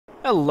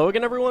Hello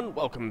again, everyone.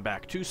 Welcome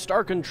back to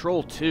Star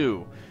Control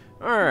 2.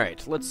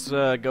 Alright, let's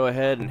go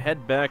ahead and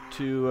head back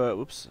to...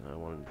 whoops, I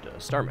wanted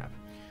star map.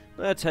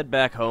 Let's head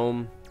back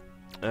home.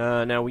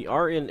 Now, we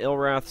are in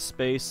Ilrath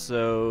space,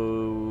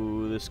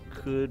 so this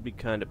could be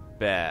kind of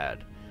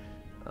bad.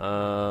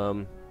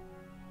 We'll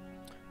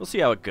see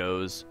how it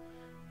goes.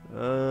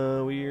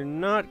 We're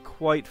not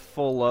quite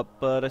full up,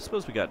 but I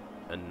suppose we got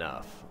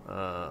enough.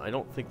 I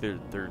don't think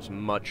there's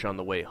much on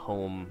the way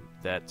home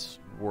that's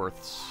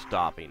worth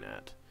stopping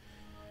at.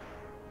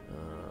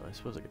 I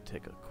suppose I could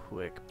take a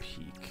quick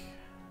peek.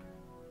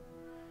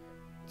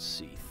 Let's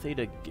see,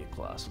 Theta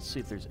Giklas. Let's see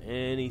if there's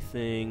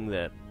anything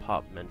that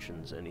Pop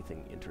mentions,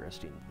 anything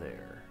interesting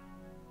there.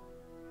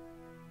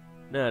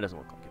 Nah, it doesn't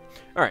look like it.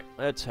 Alright,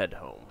 let's head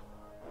home.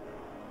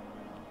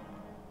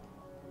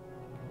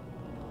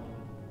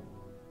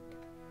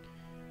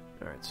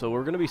 Alright, so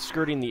we're going to be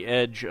skirting the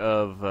edge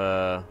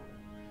of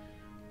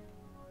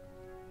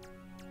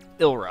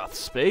Ilrath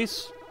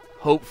space.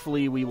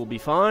 Hopefully we will be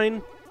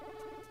fine.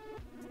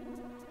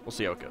 We'll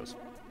see how it goes.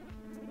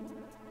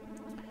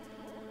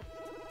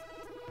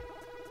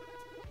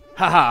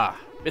 Haha!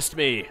 Missed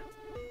me!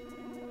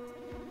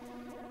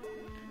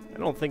 I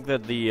don't think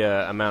that the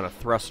amount of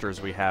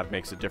thrusters we have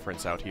makes a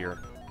difference out here.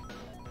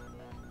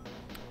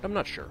 I'm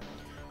not sure.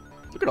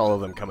 Look at all of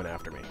them coming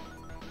after me.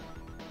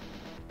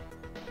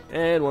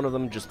 And one of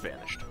them just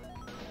vanished.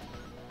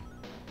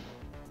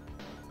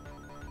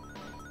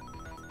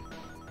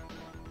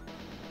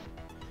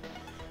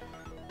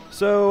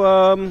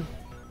 So,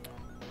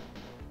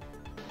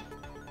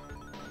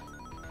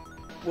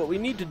 what we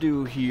need to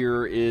do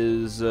here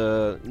is,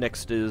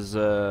 next is,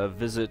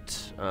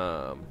 visit,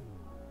 the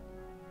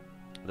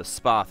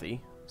Spathi.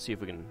 See if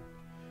we can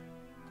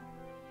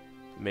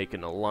make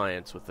an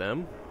alliance with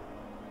them.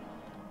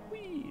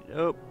 Whee!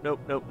 Nope, nope,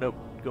 nope, nope.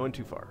 Going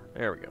too far.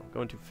 There we go.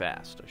 Going too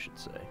fast, I should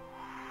say.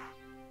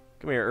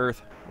 Come here,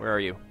 Earth. Where are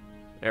you?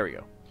 There we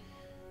go.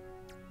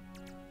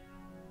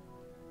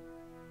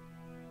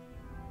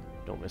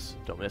 Don't miss,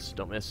 don't miss,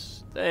 don't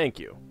miss. Thank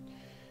you.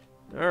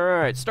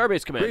 Alright,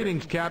 Starbase Commander.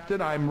 Greetings,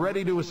 Captain. I'm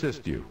ready to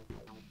assist you.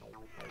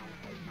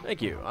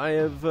 Thank you. I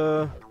have,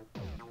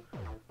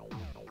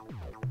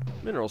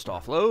 minerals to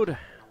offload.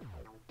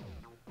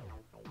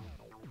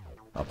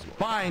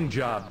 Fine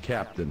job,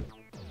 Captain.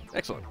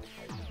 Excellent.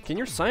 Can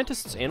your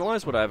scientists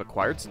analyze what I have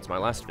acquired since my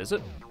last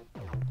visit?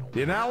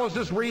 The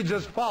analysis reads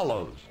as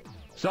follows.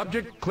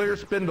 Subject, clear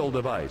spindle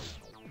device.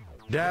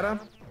 Data,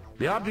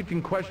 the object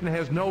in question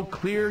has no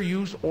clear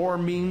use or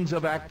means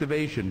of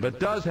activation, but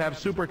does have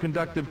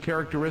superconductive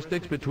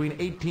characteristics between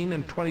 18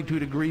 and 22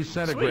 degrees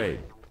centigrade.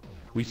 Sweet.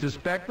 We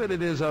suspect that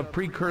it is a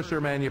precursor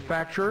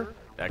manufacturer,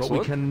 but we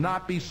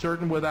cannot be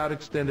certain without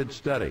extended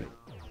study.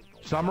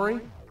 Summary,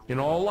 in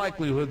all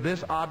likelihood,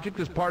 this object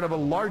is part of a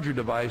larger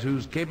device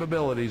whose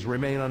capabilities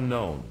remain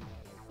unknown.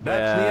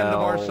 That's the end of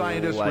our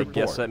scientist report. I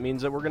guess that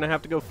means that we're going to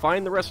have to go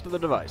find the rest of the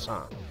device,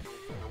 huh?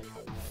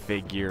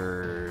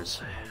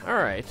 Figures.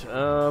 Alright,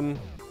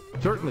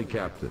 Certainly,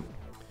 Captain.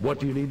 What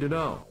do you need to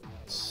know?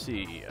 Let's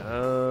see,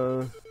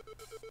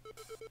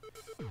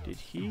 did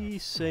he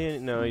say...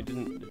 No, he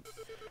didn't...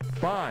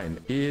 Fine.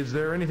 Is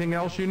there anything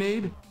else you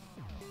need?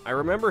 I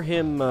remember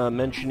him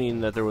mentioning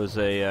that there was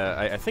a...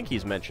 I think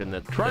he's mentioned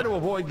that... Try to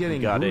avoid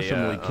getting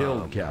gruesomely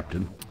killed,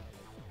 Captain.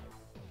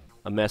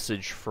 A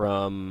message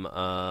from,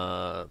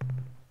 oops.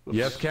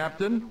 Yes,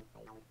 Captain?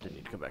 Didn't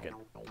need to come back in.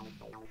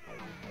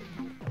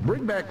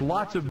 Bring back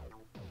lots of...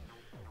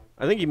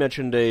 I think he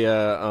mentioned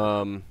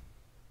a,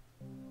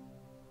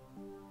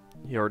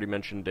 he already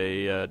mentioned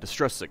a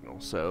distress signal,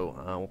 so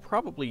we'll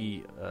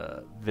probably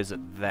visit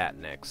that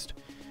next.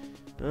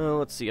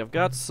 Let's see, I've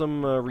got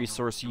some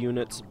resource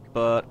units,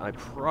 but I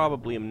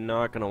probably am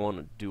not going to want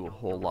to do a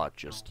whole lot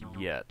just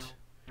yet.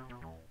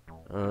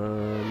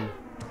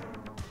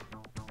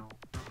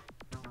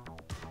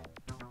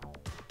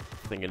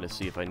 Thinking to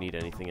see if I need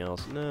anything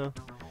else. No,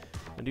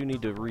 I do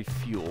need to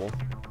refuel.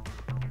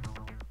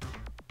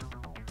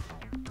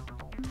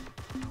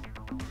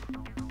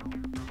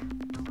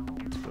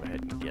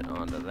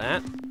 Onto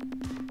that.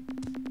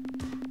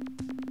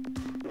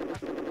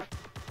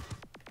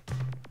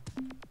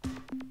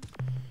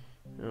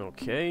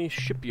 Okay,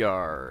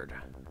 shipyard.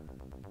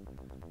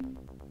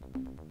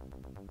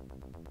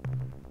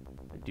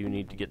 I do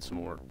need to get some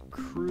more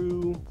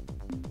crew.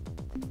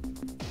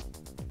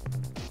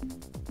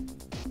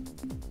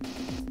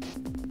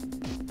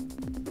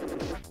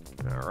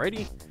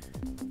 Alrighty.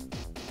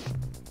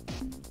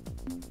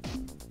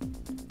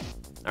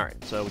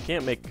 Alright, so we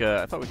can't make,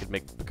 I thought we could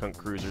make Pekunk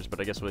cruisers,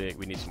 but I guess we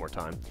need some more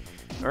time.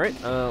 Alright,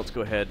 let's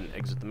go ahead and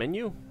exit the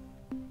menu.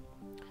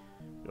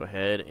 Go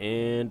ahead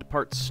and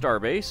depart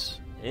Starbase,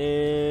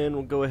 and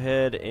we'll go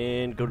ahead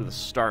and go to the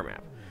star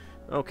map.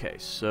 Okay,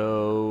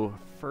 so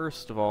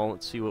first of all,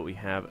 let's see what we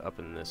have up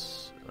in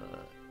this,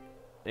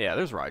 yeah,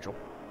 there's Rigel.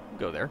 We'll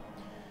go there.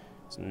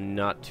 It's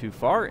not too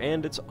far,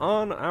 and it's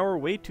on our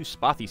way to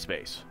Spathi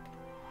space.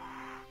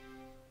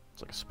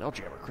 It's like a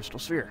Spelljammer crystal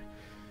sphere.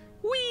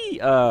 Whee!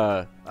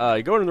 You're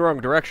going in the wrong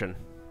direction.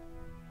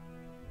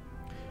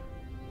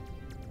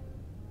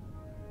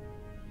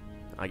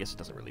 I guess it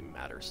doesn't really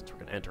matter since we're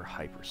going to enter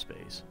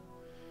hyperspace.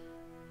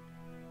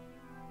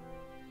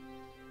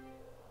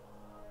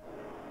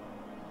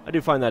 I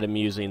do find that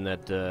amusing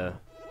that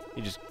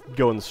you just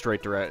go in the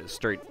straight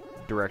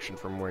direction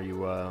from where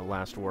you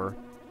last were.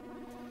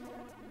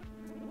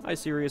 Hi,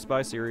 Sirius.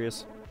 Bye,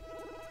 Sirius.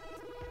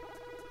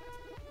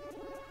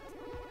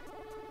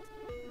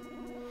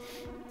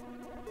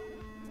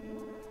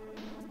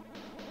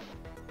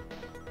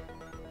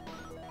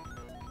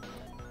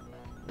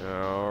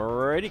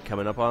 Alrighty,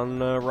 coming up on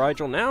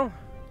Rigel now.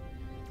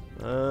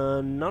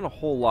 Not a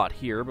whole lot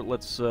here, but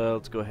let's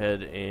go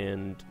ahead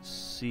and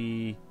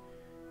see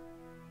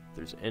if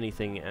there's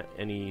anything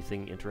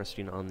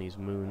interesting on these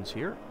moons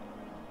here.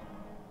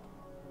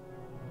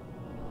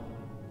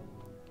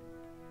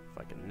 If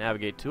I can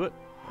navigate to it.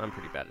 I'm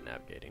pretty bad at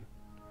navigating.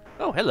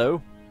 Oh,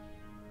 hello.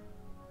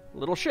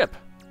 Little ship.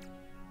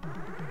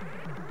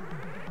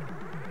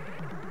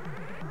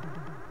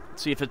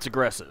 Let's see if it's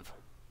aggressive.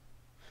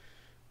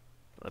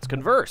 Let's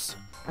converse.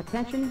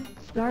 Attention,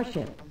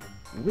 Starship.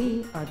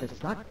 We are the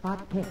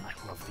Sa-Matra Pit.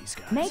 I love these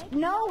guys. Make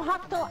no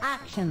hostile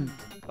actions.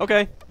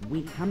 Okay.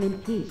 We come in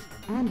peace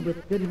and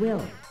with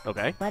goodwill.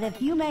 Okay. But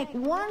if you make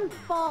one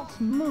false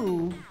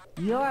move,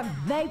 you're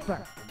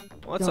vapor.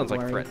 Well, that Don't sounds like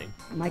worry. threatening.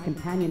 My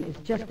companion is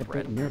just a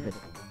bit nervous.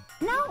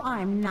 No,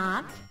 I'm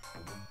not.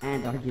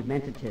 And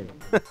argumentative.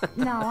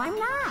 No, I'm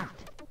not.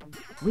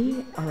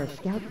 We are a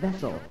scout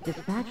vessel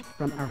dispatched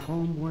from our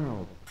home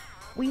world.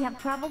 We have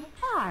traveled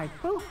far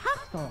through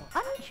hostile,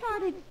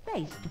 uncharted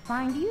space to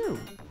find you.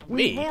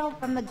 We hail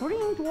from the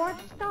green dwarf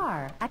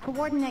star at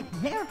coordinates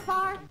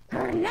therefore,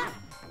 Kohr-Ah.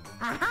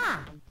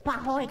 Aha!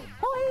 Pahoy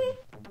hoy!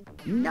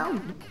 No,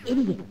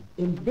 idiot.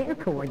 In their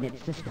coordinate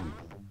system.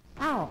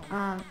 Oh,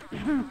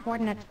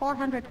 coordinates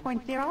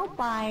 400.0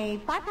 by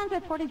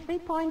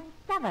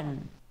 543.7.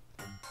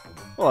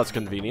 Well, that's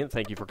convenient.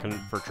 Thank you for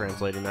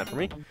translating that for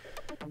me.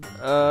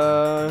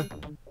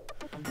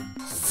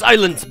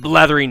 Silence,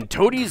 blathering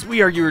toadies!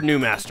 We are your new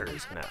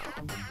masters. No.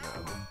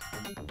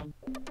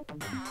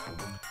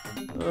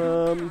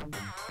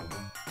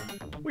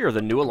 We are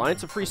the new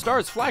Alliance of Free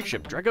Stars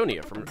flagship,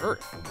 Dragonia, from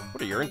Earth.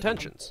 What are your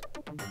intentions?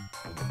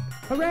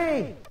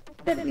 Hooray!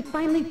 That we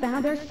finally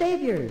found our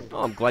saviors!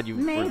 Oh, I'm glad you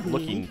were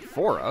looking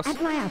for us.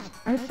 At last,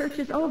 our search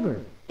is over.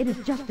 It is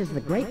just as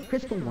the great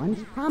Crystal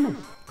Ones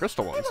promised.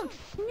 Crystal Ones? They look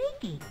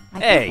sneaky. I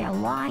Hey! think they're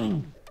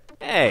lying.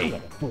 Hey!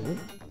 Quiet, fool.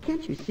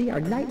 Can't you see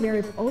our nightmare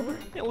is over?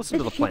 Yeah, listen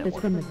to the This ship planet is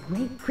one. from the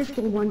great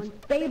Crystal One's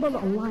fabled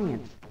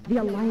alliance, the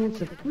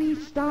Alliance of Three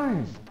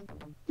Stars.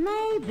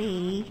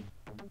 Maybe.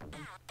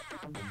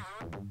 I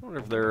wonder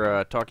if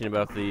they're talking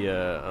about the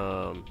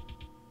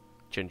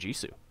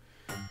Chenjisu.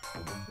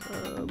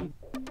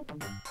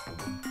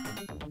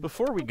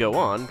 Before we go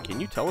on, can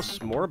you tell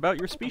us more about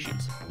your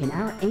species? In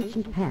our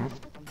ancient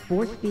past,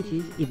 4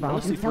 species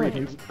evolved Honestly, 3 of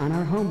you. intelligence on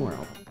our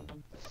homeworld.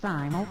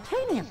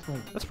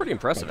 Simultaneously. That's pretty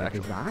impressive, The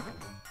actually. Zok,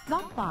 the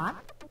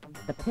Thought,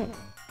 the Pit,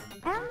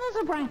 and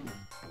the Zabranki.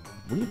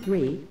 We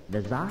 3,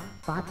 the Zok,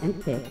 Thought,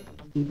 and Pit,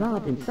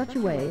 evolved in such a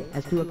way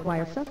as to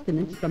acquire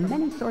sustenance from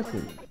many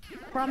sources.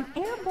 From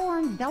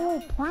airborne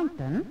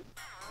zooplankton,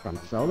 from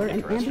solar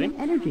and Interesting. ambient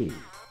energies,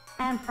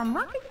 and from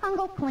rocky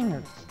fungal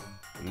clingers.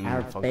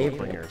 Our fungal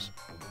favorite. clingers.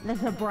 The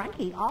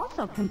Zabranki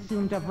also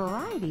consumed a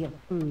variety of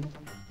foods,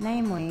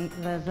 namely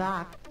the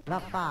Zok, the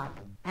Thought,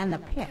 and the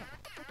Pit.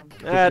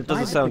 That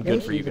doesn't sound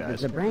good for you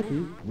guys. The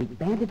Zabranki, we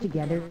banded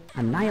together,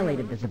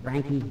 annihilated the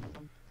Zabranki,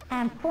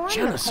 and formed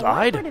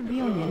Genocide? a cooperative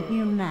union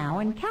you now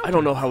encounter. I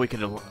don't know how we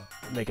could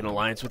make an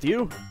alliance with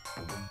you.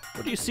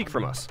 What do you seek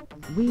from us?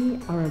 We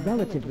are a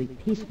relatively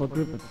peaceful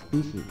group of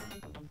species.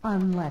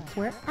 Unless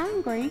we're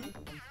angry.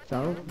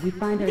 So we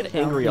find You ourselves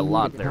get angry a in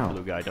lot need of there, help.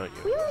 Blue Guy, don't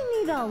We you?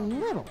 only need a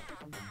little.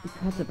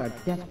 Because of our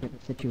desperate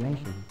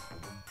situation.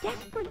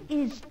 Desperate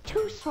is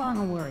too strong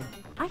a word.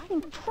 I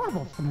think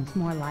troublesome is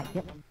more like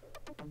it.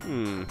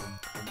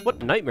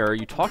 What nightmare are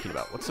you talking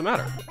about? What's the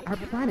matter? Our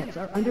planets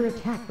are under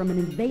attack from an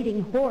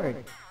invading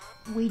horde.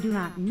 We do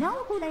not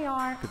know who they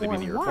are Could they or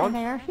be the why Ur-Quan?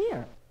 they are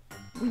here.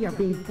 We are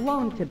being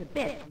blown to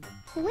bits.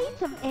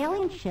 Fleets of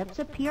alien ships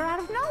appear out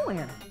of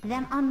nowhere,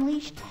 then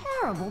unleash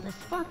terrible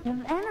destructive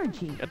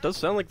energy. That does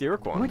sound like the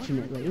Ur-Quan.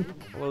 Fortunately,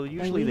 Well,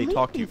 usually they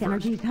talk to you these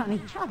first. energies on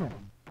each other.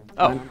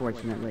 Oh.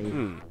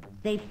 Unfortunately.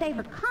 They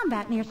favor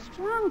combat near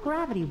strong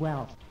gravity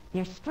wells.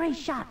 Their stray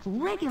shots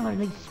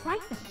regularly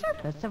strike the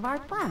surface of our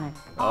planet.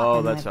 Oh,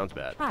 often that with sounds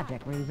bad.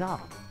 Tragic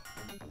results.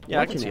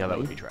 Yeah, I can see how that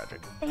would be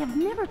tragic. They have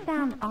never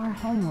found our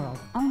homeworld,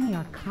 only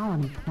our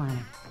colony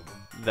planet.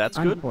 That's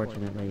good.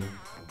 Unfortunately,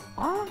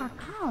 all of our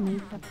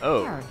colonies have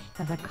Oh. perished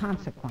as a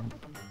consequence.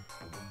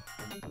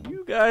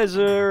 You guys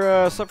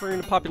are suffering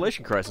a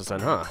population crisis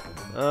then, huh?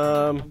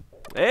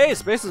 Hey,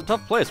 space is a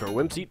tough place where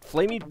wimps eat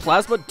flamey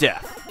plasma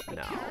death.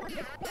 No.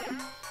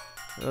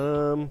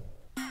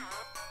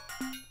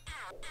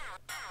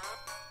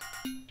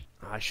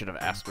 I should have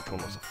asked which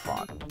one was a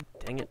thought.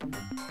 Dang it.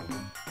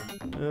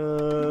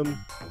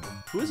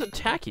 Who is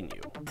attacking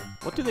you?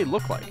 What do they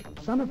look like?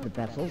 Some of the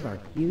vessels are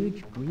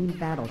huge green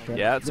battleships.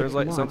 Yeah, it sounds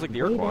which like- sounds like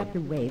the launch Ur-Quan. wave after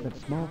wave of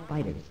small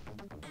fighters.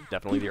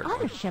 definitely the The Ur-Quan.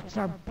 other ships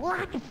are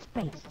black as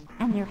space,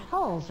 and their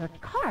hulls are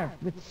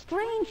carved with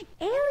strange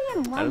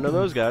alien I don't know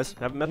those guys.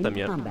 Haven't met them In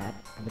yet. combat,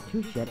 the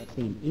two ships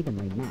seem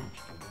evenly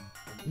matched.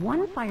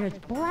 One fires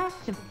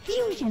blasts of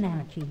fusion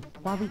energy,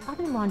 while the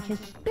other launches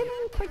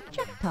spinning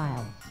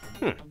projectiles.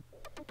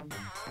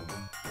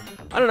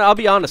 I don't know, I'll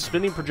be honest,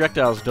 spinning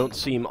projectiles don't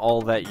seem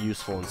all that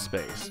useful in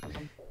space.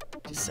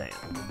 Just saying.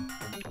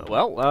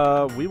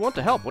 Well, we want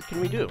to help. What can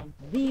we do?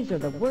 These are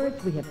the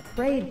words we have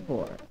prayed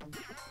for.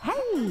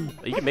 Hey!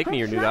 You can make me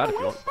your new god if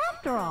you want.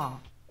 After all.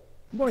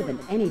 More than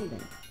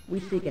anything, we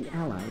seek an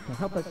ally to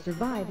help us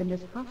survive in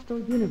this hostile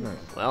universe.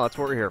 Well, that's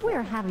what we're here for.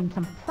 We're having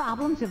some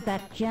problems of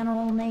that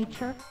general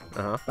nature.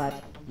 Uh-huh.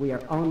 But we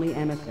are only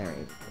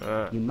emissaries.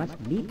 You must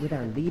meet with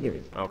our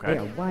leaders. Okay. They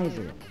are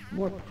wiser,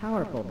 more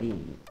powerful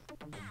beings.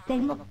 They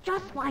look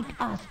just like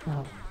us,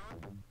 though.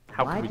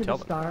 How Fly can we to tell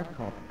the them? star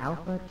called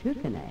Alpha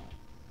Tucanae.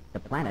 The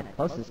planet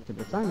closest to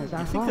the sun is our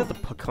I think home. that the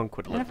Pukunk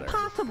would And live if there.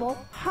 possible,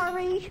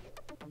 hurry.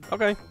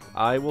 Okay,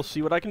 I will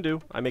see what I can do.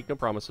 I make no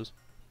promises.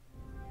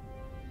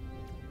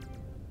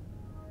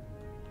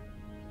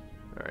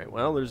 Alright,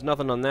 well, there's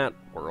nothing on that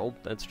world.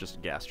 That's just a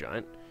gas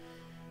giant.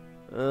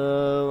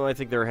 I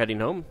think they're heading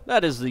home.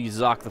 That is the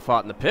Zoc the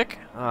Fought and the Pick.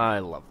 I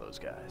love those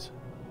guys.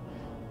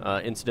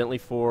 Incidentally,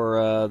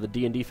 for the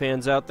D&D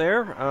fans out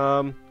there,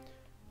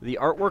 the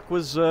artwork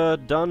was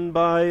done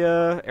by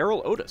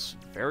Errol Otis.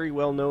 Very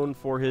well known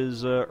for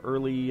his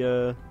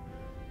early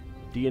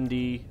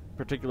D&D,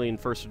 particularly in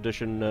first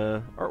edition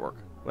artwork.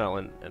 Well,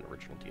 and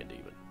original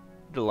D&D, but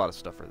did a lot of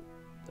stuff for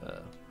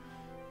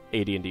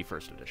AD&D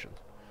first edition.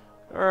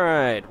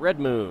 Alright, Red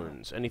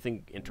Moons.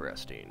 Anything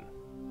interesting?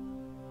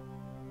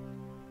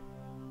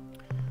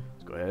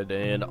 Let's go ahead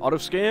and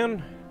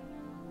auto-scan.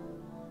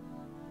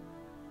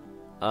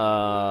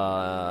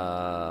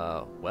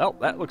 Well,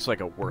 that looks like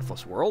a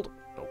worthless world.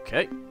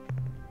 Okay.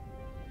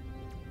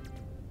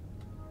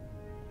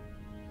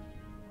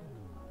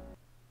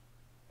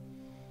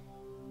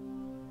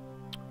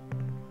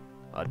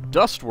 A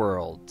dust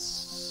world.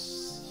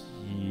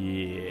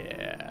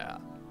 Yeah.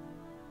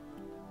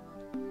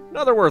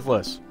 Another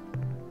worthless.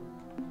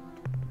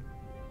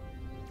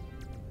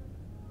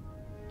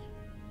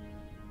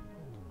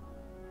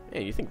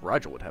 Hey, you think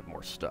Rigel would have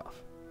more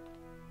stuff?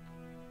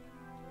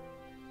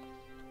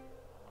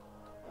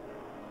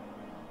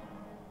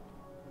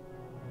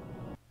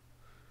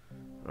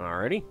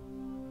 Alrighty.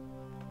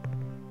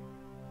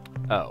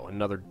 Oh,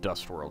 another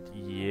dust world.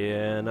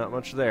 Yeah, not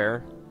much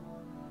there.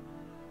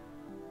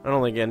 I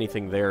don't think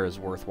anything there is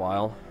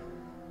worthwhile.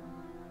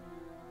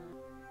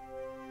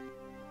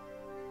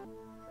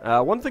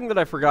 One thing that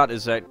I forgot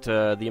is that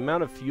the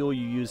amount of fuel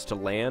you use to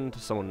land,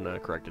 someone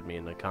corrected me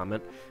in the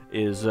comment,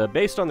 is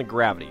based on the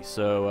gravity.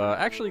 So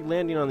actually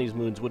landing on these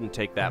moons wouldn't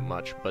take that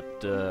much, but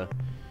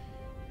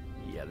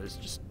yeah, there's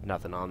just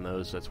nothing on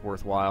those that's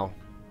worthwhile.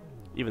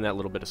 Even that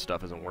little bit of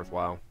stuff isn't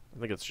worthwhile. I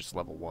think it's just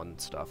level 1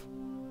 stuff.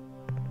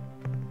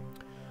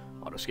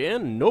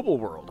 Autoscan, Noble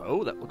World.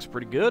 Oh, that looks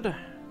pretty good.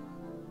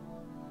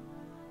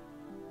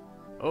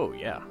 Oh,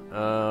 yeah.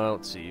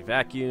 Let's see.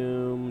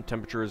 Vacuum,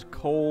 temperature is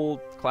cold,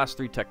 class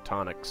 3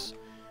 tectonics.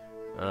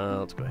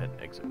 Let's go ahead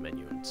and exit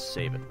menu and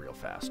save it real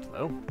fast,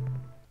 though.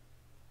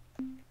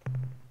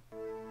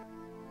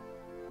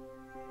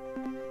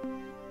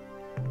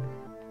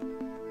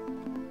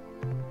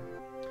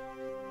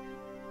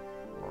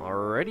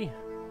 Alrighty.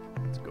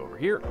 Let's go over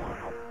here.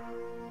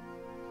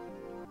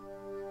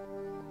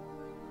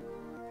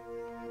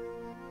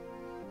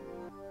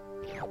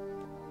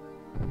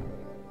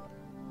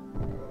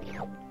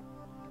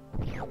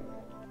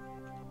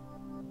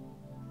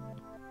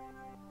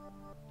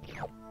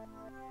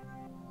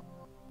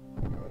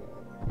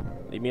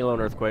 Leave me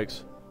alone,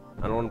 Earthquakes.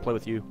 I don't want to play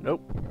with you.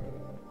 Nope.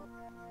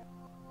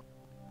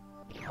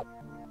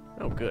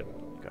 Oh, good.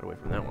 Got away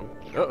from that one.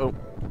 Uh-oh.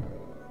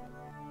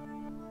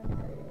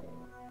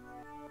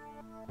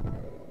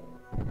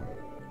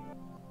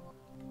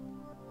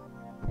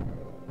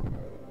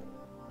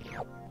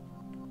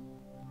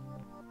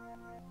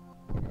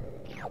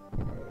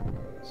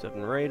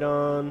 Seven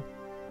radon.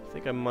 I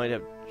think I might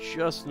have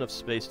just enough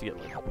space to get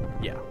like...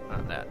 Yeah,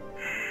 not that.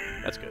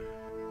 That's good.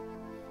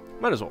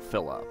 Might as well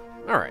fill up.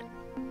 Alright.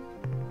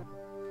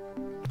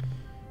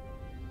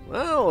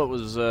 Well, it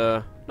was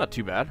not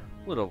too bad.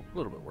 A little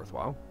bit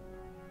worthwhile.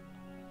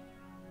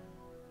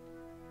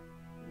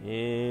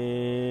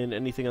 And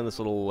anything on this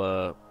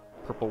little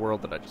purple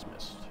world that I just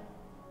missed?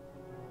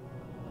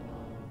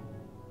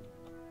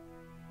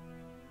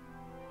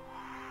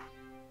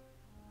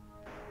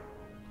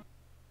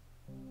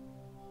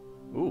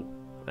 Ooh,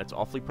 that's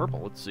awfully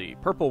purple. Let's see.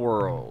 Purple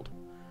world.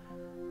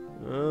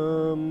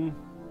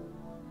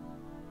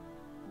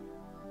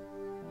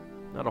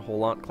 Not a whole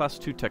lot. Class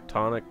 2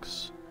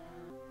 tectonics.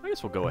 I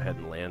guess we'll go ahead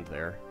and land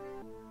there.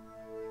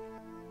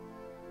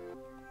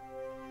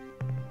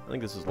 I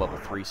think this is level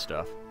 3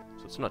 stuff,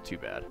 so it's not too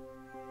bad.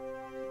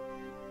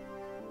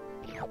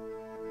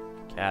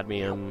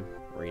 Cadmium,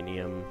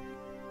 rhenium.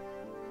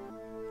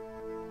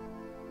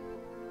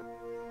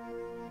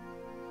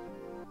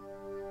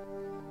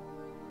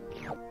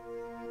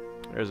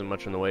 There isn't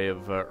much in the way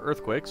of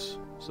earthquakes,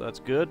 so that's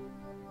good.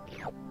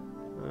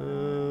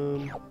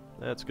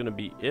 That's gonna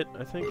be it,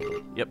 I think.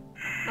 Yep.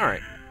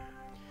 Alright.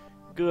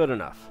 Good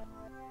enough.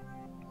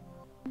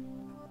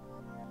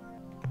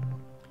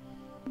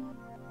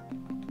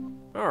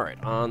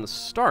 Alright, on the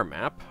star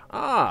map.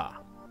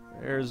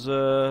 There's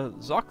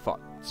Zokfot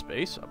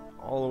space,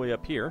 all the way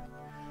up here.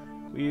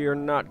 We are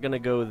not gonna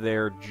go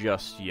there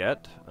just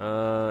yet.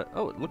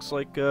 It looks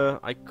like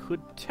I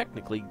could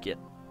technically get...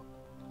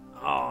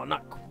 Oh,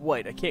 not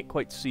quite. I can't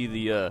quite see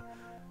the...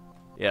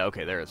 Yeah,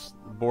 okay, there's...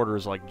 The border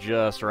is like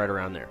just right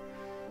around there.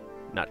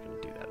 Not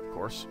gonna do that, of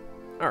course.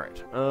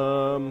 Alright,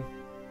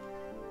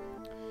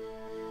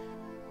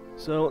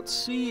 so let's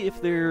see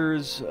if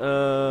there's,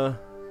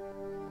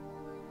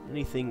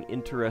 anything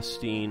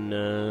interesting,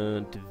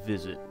 to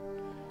visit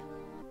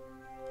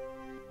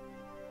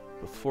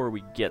before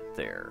we get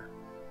there.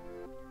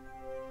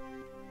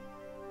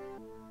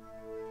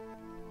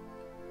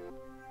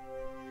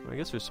 I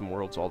guess there's some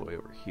worlds all the way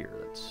over here.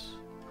 That's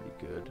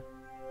pretty good.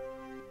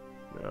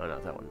 No,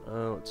 not that one.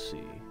 Let's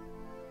see.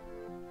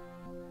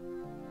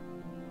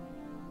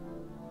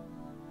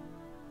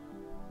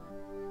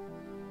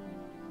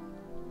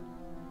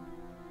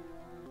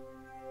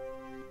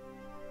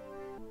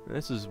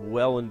 This is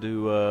well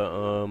into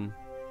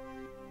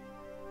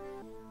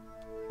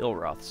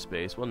Ilroth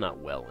space. Well, not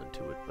well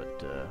into it, but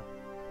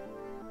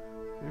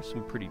there's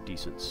some pretty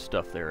decent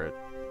stuff there, it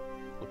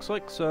looks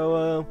like,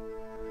 so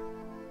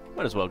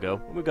might as well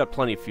go. We've got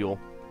plenty of fuel.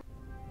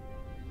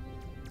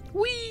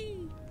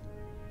 Whee!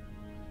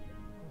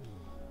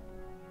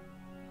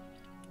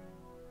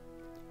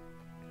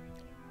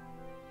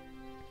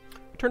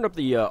 I turned up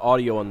the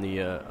audio on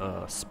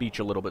the speech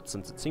a little bit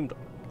since it seemed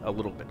a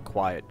little bit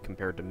quiet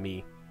compared to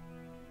me.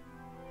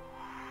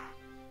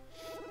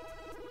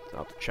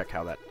 I'll have to check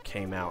how that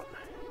came out.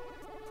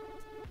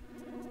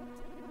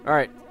 All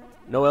right,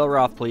 no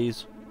Elroth,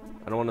 please.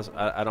 I don't want to.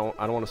 I don't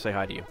want to say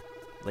hi to you.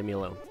 Leave me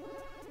alone.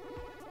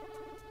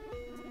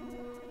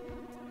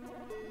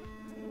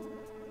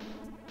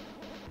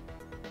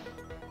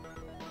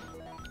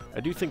 I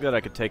do think that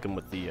I could take him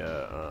with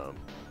the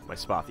my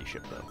Spothy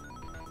ship, though.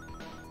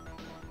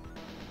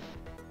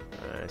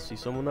 I see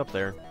someone up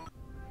there.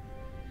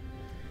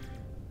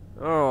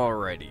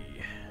 Alrighty.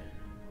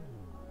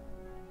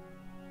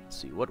 Let's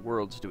see, what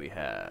worlds do we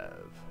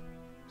have?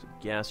 There's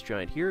a gas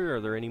giant here.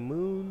 Are there any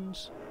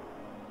moons?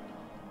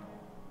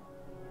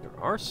 There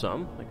are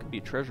some. That could be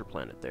a treasure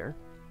planet there.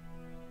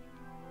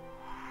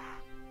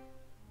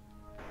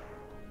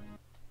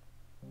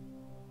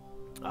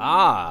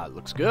 Ah,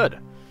 looks good.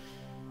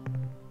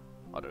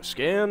 Auto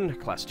scan,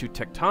 class 2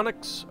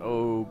 tectonics.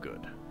 Oh,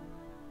 good.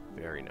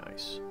 Very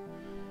nice.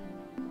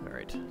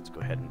 Alright, let's go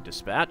ahead and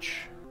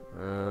dispatch.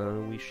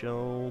 We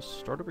shall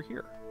start over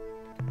here.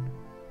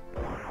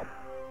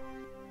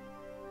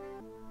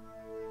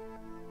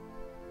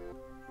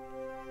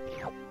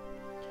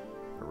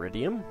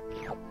 Iridium.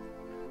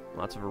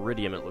 Lots of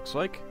iridium, it looks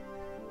like.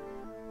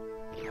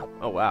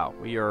 Oh, wow.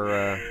 We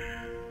are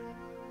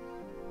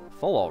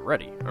full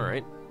already.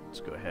 Alright,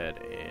 let's go ahead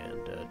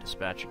and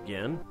dispatch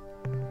again.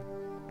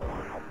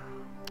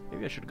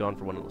 Maybe I should have gone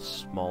for one of the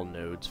small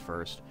nodes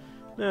first.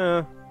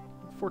 Nah,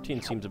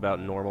 14 seems about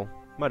normal.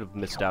 Might have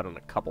missed out on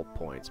a couple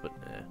points, but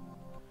eh.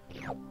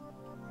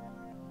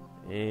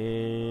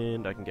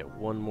 And I can get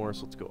one more,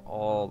 so let's go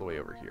all the way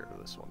over here to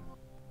this one.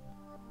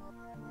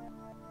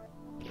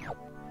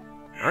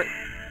 Alright.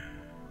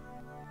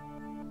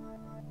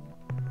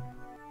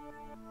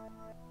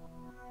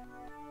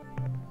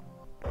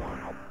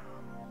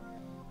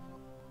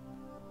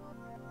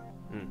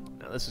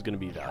 Now this is going to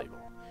be valuable.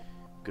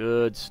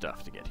 Good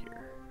stuff to get here.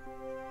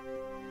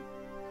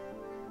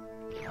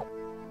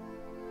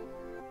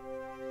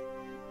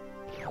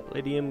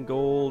 Palladium,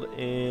 gold,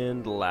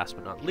 and last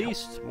but not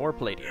least, more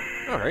palladium.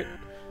 Alright.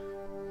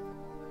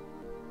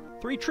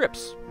 3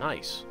 trips.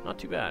 Nice. Not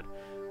too bad.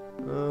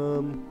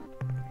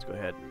 Let's go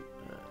ahead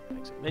and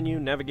exit menu,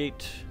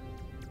 navigate.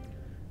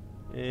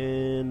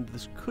 And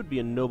this could be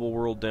a noble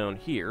world down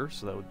here,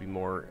 so that would be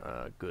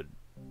more good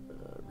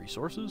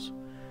resources.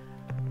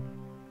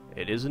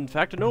 It is, in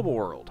fact, a noble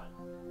world.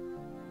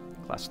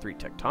 Class 3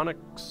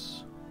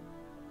 tectonics.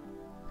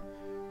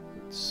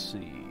 Let's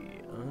see.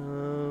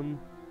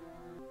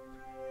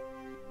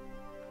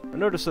 I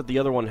noticed that the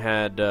other one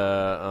had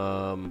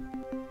the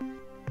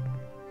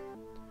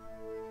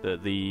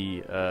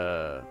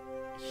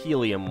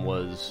helium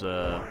was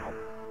the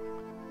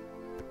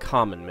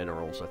common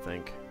minerals, I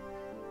think.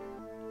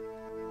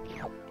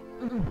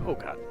 Oh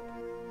god.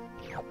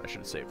 I should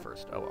have saved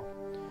first. Oh well.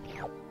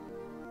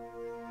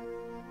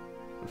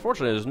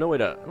 Unfortunately, there's no way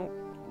to... Oh,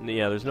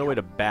 yeah, there's no way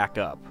to back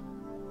up.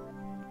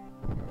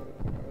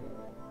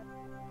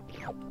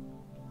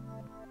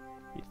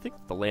 You'd think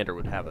the lander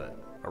would have a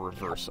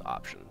reverse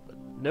option, but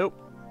nope.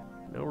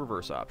 No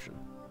reverse option.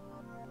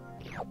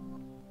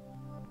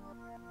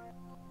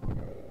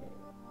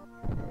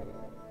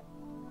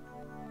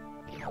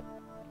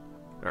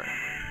 Alright.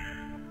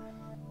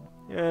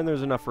 And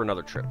there's enough for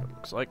another trip, it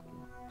looks like.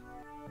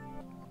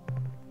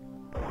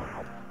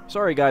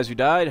 Sorry, guys who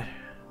died.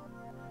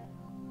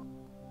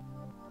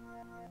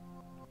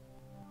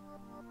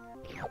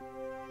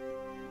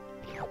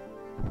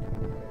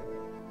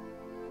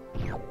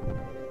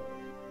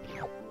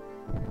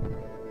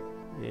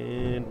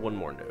 And one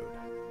more node.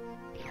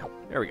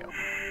 There we go.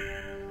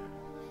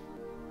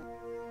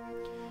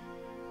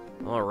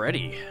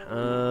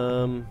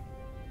 Alrighty.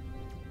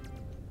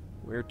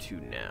 Where to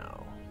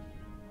now?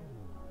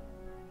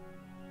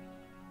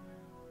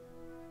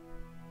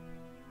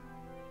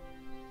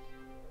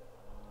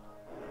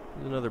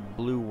 There's another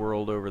blue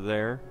world over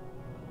there.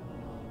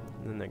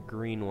 And then that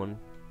green one.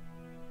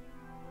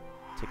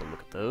 Take a look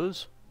at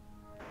those.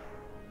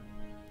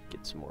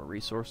 Get some more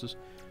resources.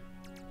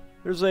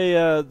 There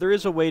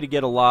is a way to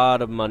get a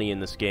lot of money in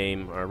this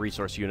game,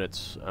 resource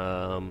units.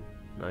 I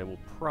will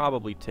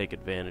probably take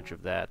advantage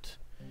of that.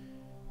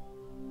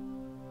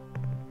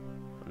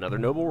 Another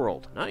noble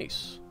world.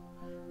 Nice.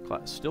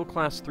 Still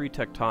class 3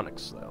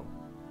 tectonics, though.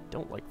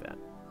 Don't like that.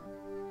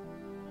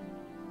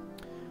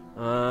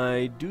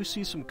 I do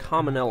see some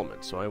common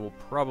elements, so I will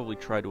probably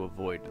try to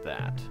avoid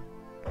that.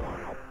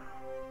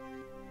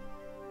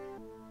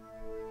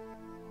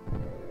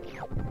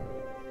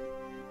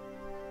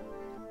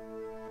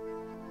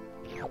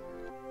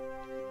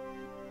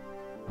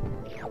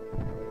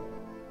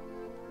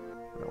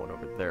 That one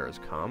over there is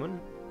common.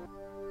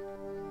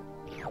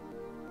 I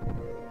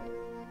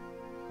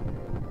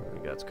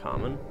think that's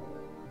common.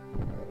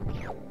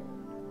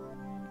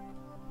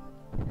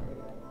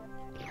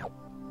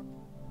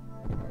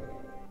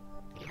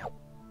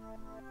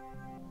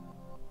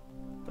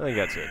 I think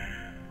that's it.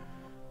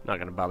 Not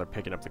gonna bother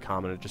picking up the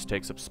common, it just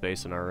takes up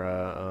space in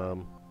our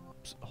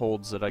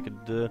holds that I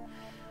could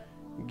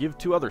give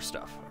to other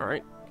stuff.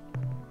 Alright.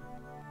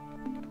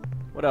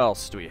 What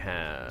else do we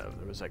have?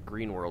 There was that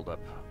green world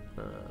up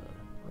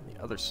on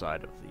the other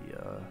side of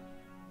the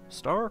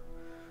star.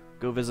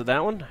 Go visit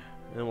that one,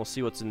 and we'll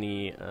see what's in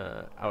the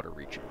outer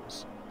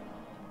reaches.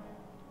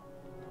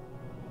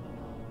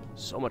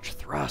 So much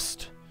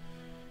thrust.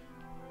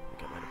 I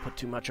think I might have put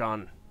too much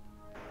on.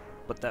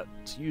 But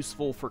that's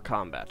useful for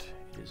combat.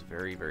 It is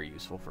very, very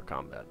useful for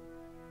combat.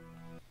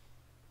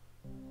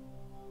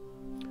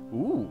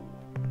 Ooh.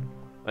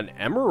 An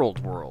emerald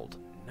world.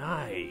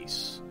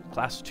 Nice.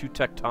 Class 2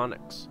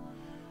 tectonics.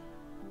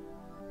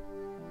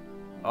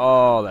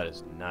 Oh, that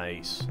is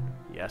nice.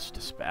 Yes,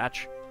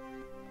 dispatch.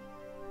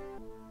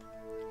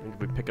 I think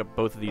if we pick up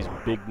both of these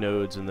big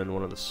nodes and then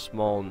one of the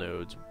small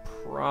nodes,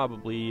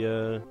 probably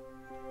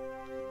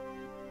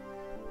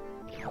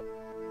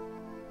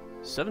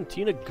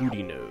 17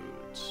 agouti nodes.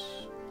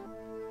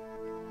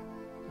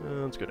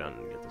 Let's go down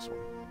and get this one.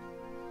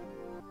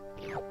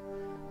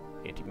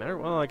 Antimatter?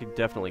 Well, I could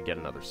definitely get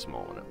another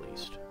small one at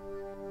least.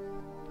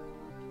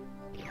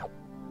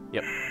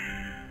 Yep.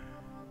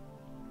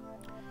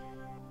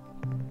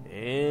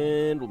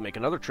 And we'll make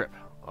another trip.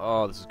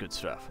 Oh, this is good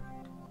stuff.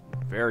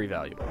 Very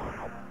valuable.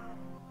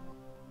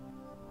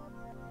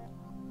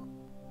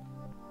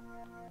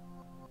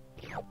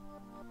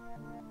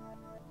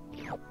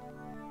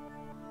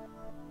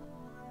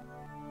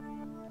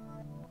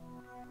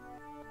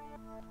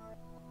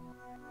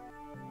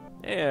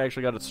 Hey, I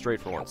actually got it straight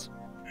for once.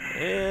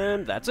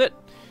 And that's it.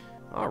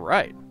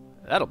 Alright.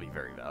 That'll be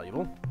very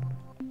valuable.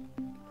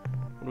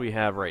 What do we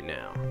have right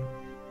now?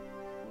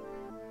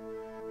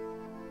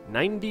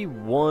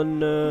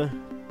 91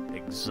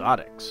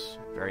 exotics.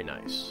 Very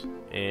nice.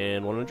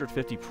 And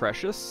 150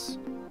 precious.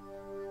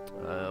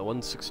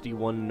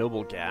 161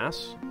 noble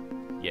gas.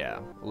 Yeah,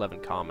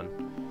 11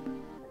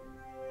 common.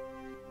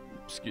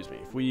 Excuse me.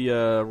 If we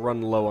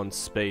run low on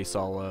space,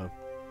 I'll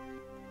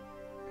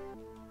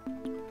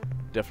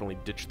definitely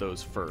ditch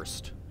those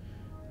first.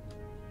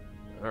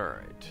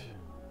 Alright.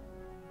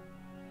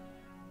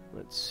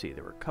 Let's see,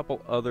 there were a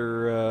couple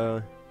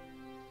other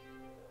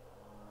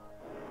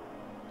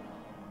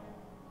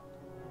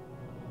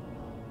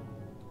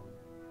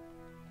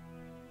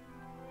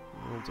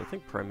ones, I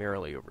think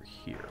primarily over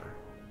here.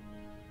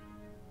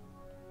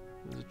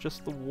 Is it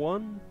just the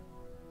one?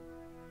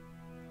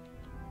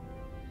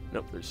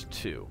 Nope, there's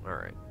two.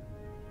 Alright.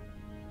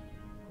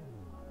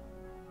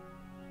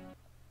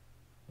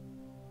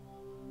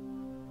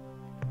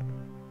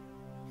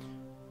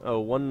 Oh,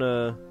 one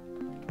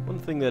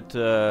thing that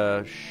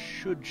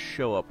should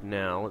show up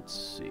now. Let's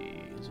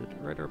see. Is it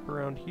right up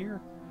around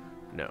here?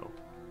 No.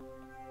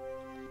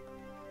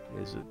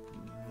 Is it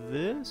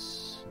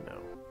this? No.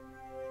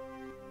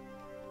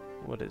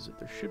 What is it?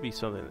 There should be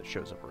something that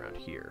shows up around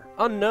here.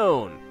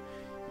 Unknown!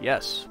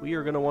 Yes, we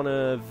are going to want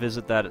to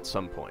visit that at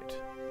some point.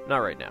 Not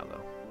right now,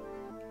 though.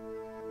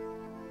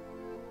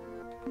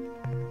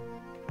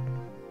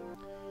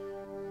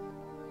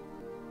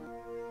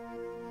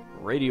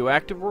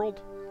 Radioactive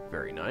world?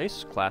 Very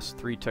nice. Class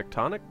 3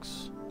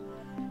 tectonics.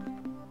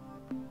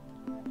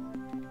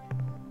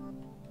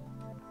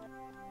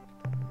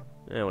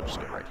 And we'll just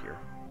go right here.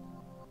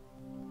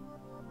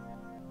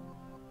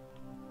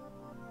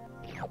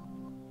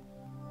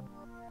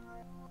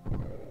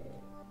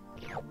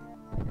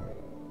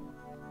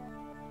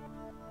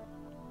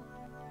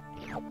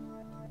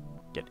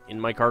 Get in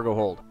my cargo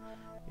hold.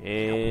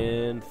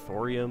 And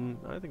thorium.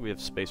 I think we have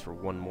space for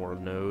one more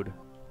node.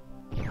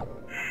 There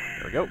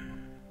we go.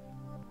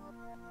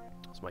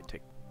 This might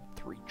take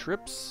 3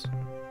 trips.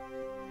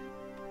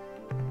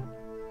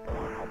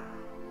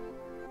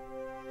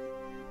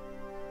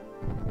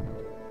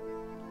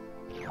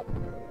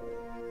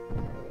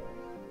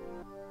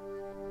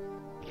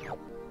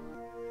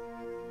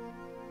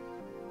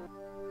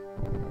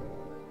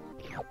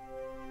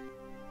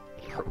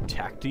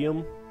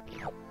 Protactium?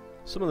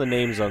 Some of the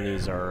names on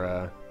these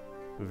are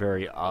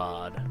very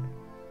odd.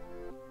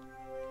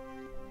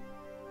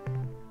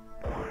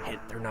 Hint,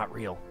 they're not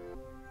real.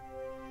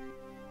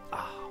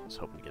 Ah, I was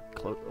hoping to get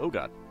close. Oh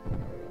god.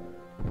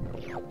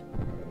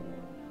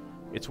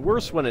 It's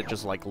worse when it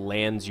just like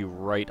lands you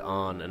right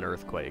on an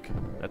earthquake.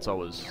 That's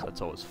always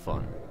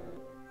fun.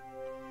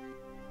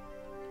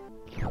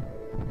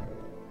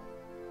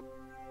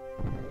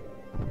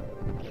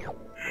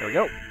 There we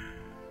go.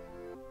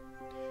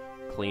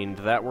 Cleaned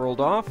that world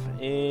off,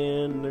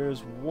 and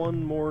there's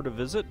one more to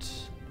visit.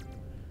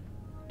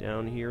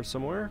 Down here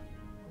somewhere.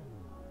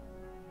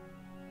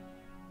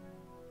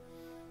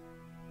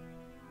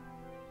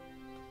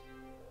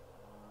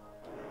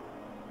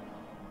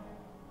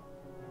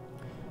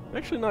 I'm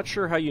actually not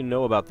sure how you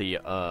know about the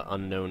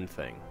unknown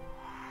thing.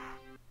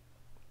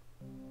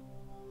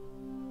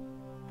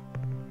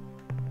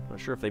 Not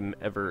sure if it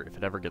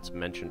ever gets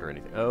mentioned or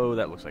anything. Oh,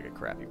 that looks like a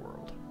crappy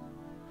world.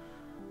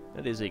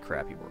 That is a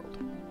crappy world.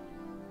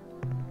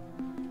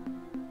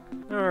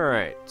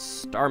 Alright,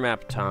 star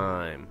map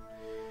time.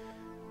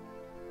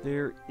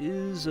 There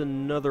is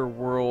another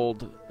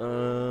world,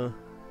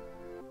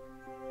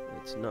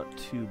 it's not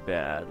too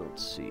bad.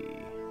 Let's see.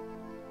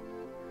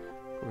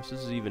 Of course,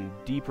 this is even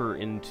deeper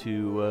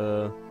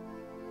into,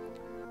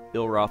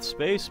 Ilroth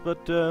space,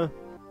 but,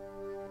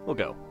 we'll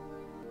go.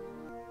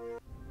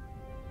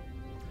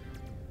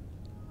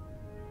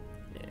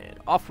 And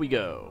off we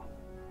go.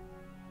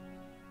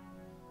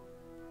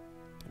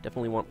 I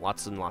definitely want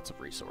lots and lots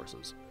of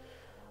resources.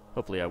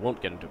 Hopefully I won't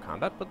get into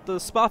combat, but the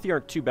Spathi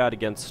aren't too bad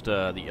against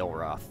the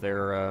Ilroth.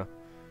 They're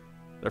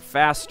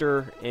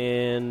faster,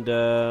 and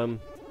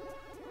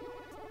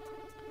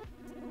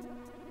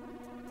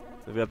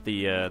they've got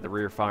the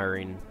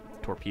rear-firing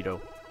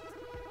torpedo,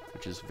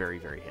 which is very,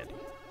 very handy.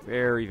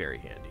 Very, very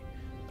handy.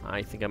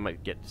 I think I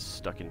might get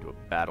stuck into a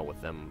battle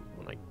with them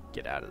when I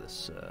get out of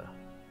this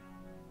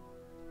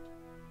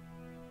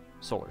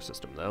solar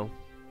system, though.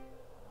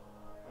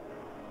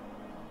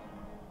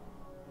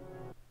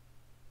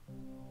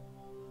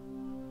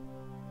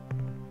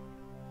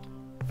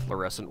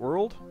 Fluorescent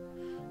world.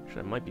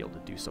 Actually, I might be able to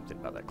do something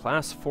about that.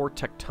 Class 4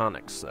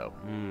 tectonics, though.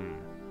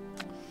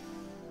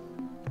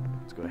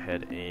 Let's go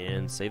ahead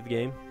and save the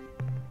game.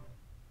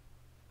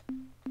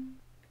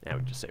 Yeah, we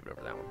can just save it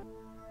over that one.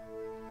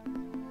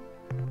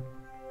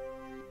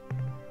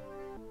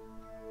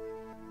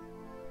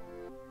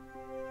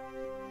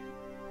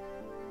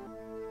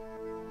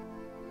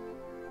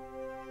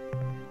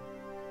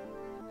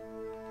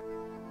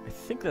 I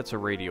think that's a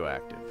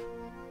radioactive.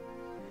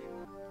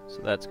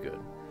 So that's good.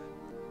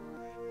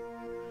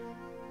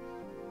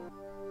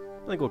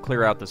 I think we'll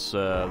clear out this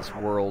this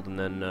world and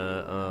then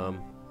oh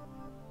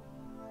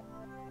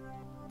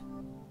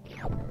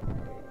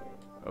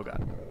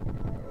god.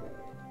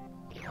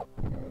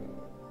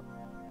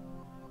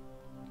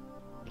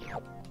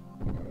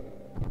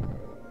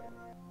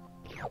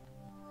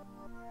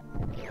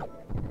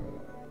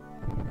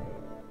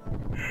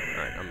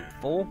 Alright, I'm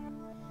full.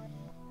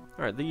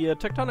 Alright, the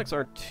tectonics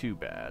aren't too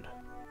bad.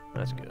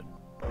 That's good.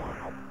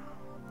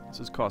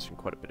 This is costing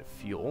quite a bit of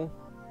fuel.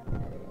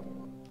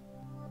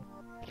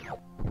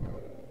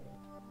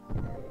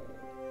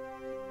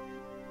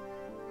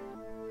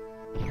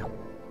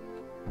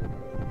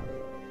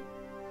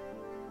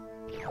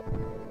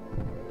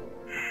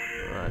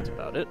 That's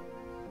about it.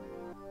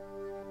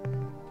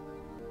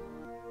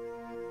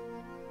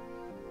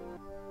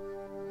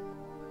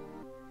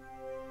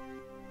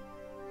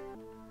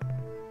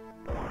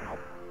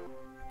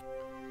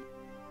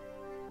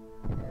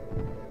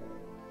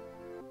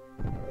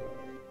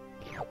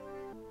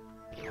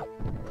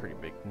 Pretty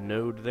big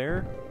node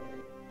there.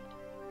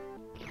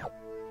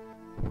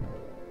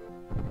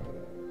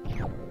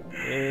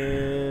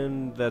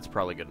 And that's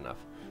probably good enough.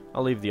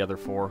 I'll leave the other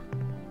 4.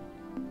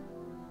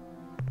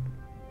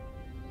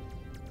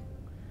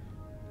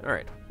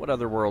 Alright, what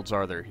other worlds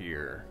are there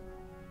here?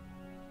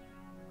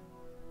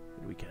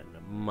 We can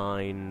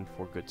mine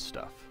for good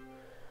stuff.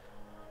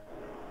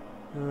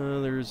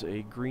 There's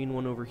a green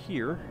one over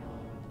here.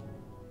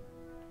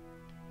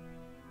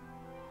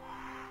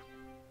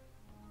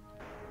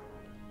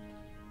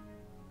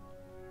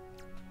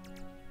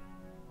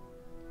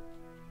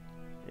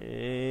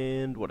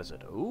 And what is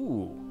it?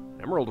 Ooh,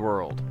 Emerald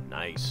World.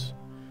 Nice.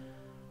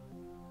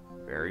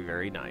 Very,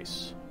 very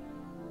nice.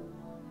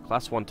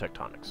 Class 1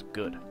 tectonics.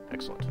 Good.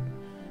 Excellent.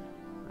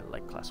 I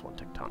like Class 1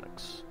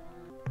 tectonics.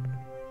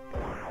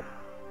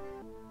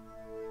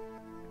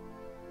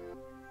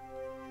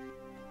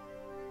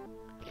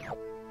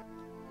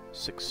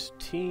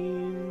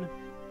 $16.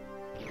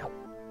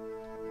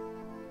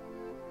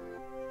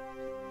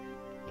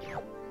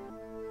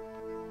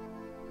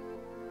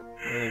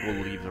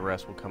 the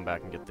rest. We'll come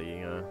back and get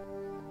them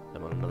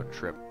on another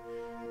trip.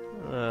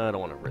 I don't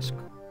want to risk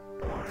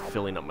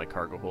filling up my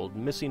cargo hold,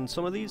 missing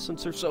some of these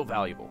since they're so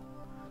valuable.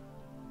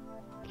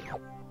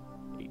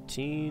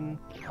 18,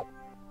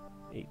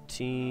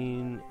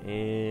 18,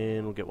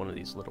 and we'll get one of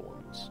these little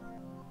ones.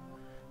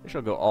 I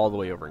shall go all the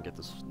way over and get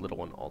this little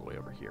one all the way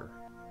over here,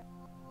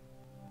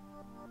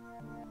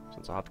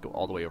 since I'll have to go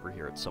all the way over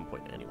here at some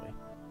point anyway.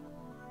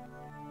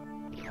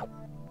 There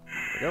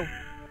we go.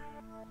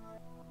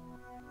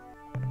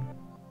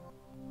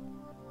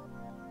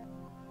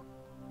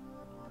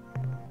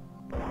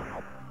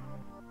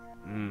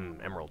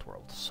 Emerald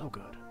World, so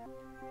good.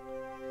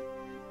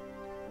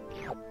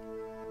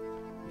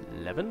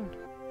 11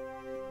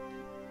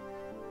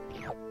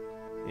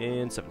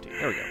 and 17.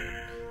 There we go.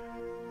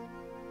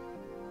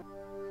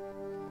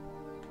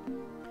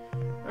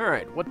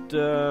 Alright, what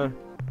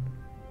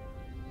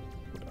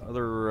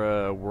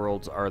other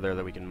worlds are there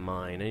that we can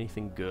mine?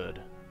 Anything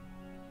good?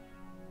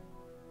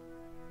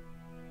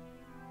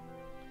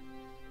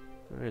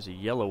 There's a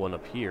yellow one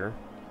up here.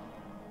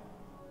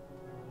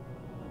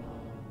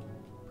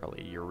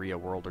 Probably a urea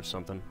world or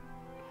something.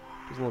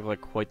 Doesn't look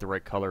like quite the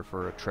right color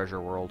for a treasure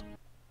world.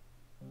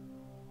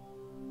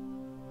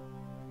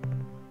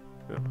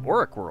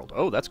 Auric world.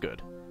 Oh, that's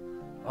good.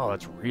 Oh,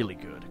 that's really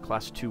good.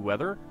 Class 2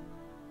 weather.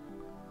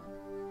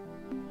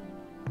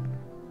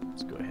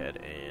 Let's go ahead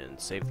and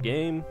save the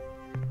game.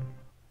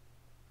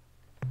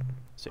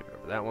 Save it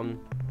over that one.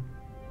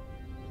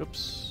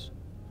 Oops.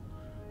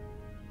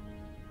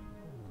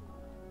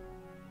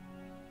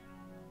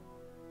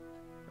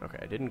 Okay,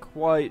 I didn't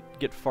quite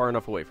get far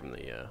enough away from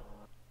the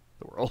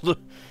world.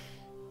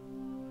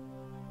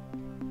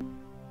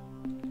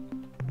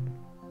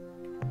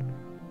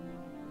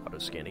 Auto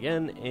scan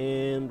again,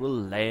 and we'll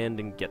land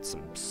and get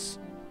some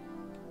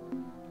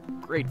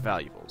great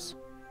valuables.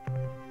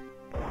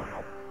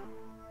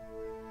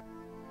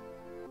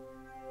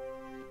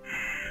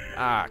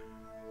 Ah.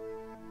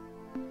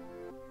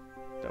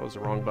 That was the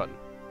wrong button.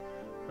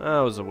 That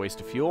was a waste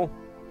of fuel.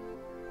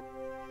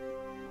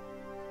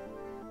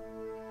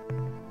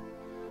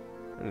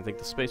 I didn't think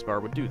the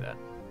spacebar would do that.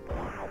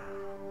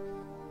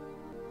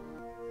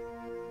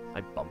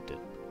 I bumped it.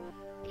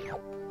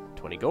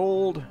 20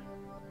 gold.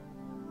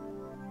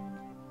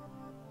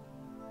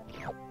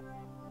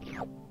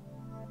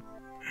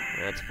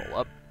 That's full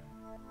up.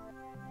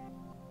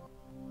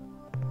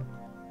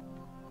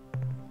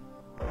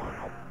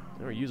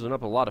 We're using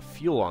up a lot of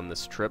fuel on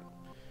this trip.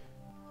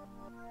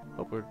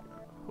 Hope we're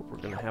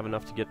gonna have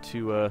enough to get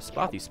to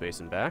Spothy Space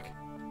and back.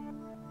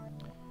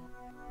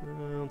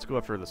 Let's go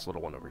after this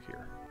little one over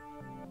here.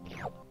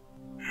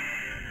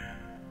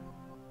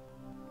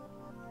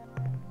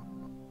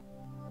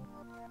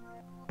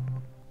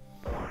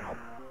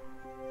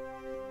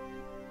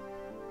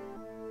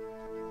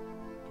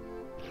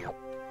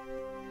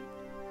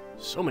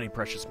 So many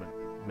precious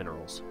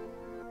minerals.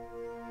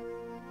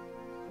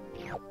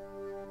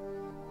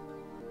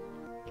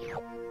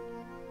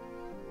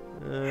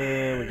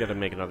 We gotta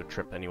make another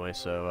trip anyway,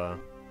 so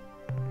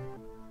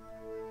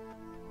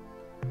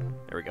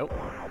there we go.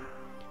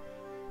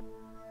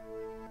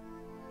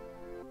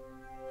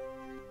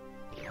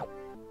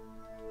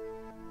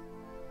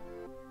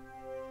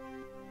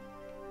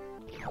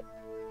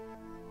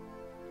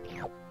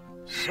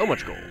 So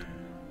much gold.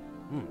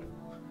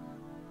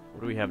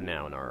 What do we have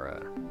now in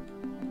our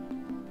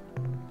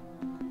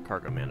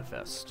cargo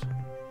manifest?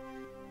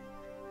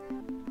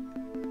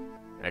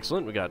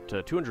 Excellent, we got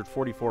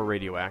 244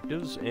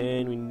 radioactives,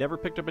 and we never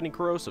picked up any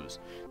corrosives.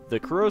 The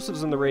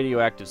corrosives and the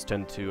radioactives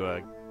tend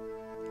to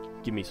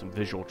give me some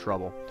visual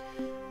trouble.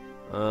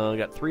 We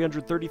got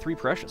 333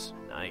 precious.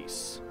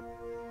 Nice.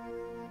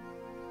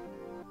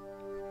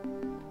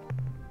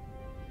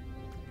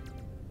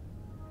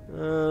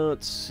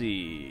 Let's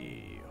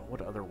see.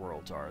 What other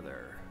worlds are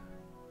there?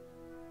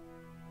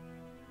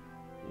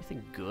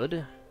 Anything good?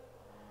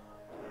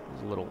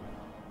 There's a little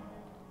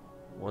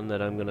one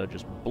that I'm gonna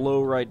just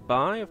blow right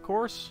by, of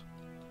course.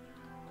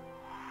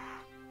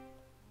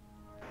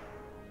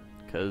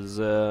 Because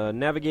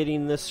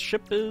navigating this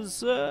ship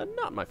is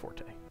not my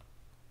forte.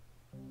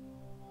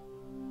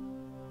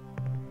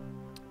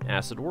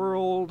 Acid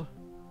world.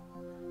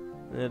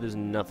 That is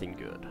nothing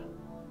good.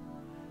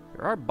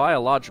 There are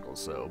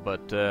biologicals, though,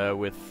 but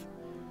with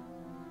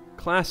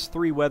Class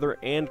 3 weather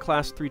and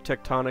Class 3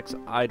 tectonics,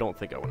 I don't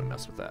think I want to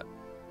mess with that.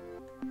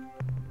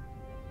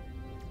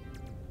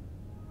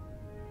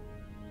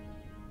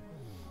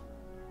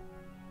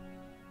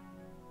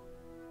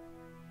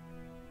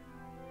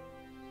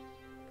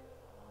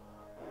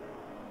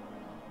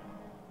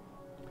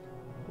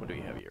 What do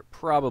we have here?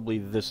 Probably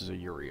this is a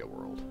urea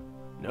world.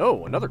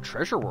 No, another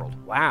treasure world.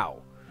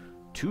 Wow.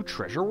 2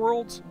 treasure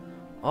worlds?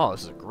 Oh,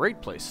 this is a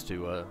great place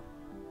to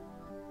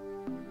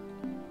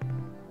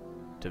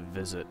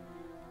visit.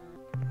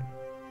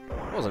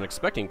 I wasn't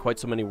expecting quite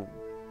so many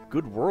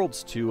good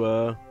worlds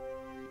to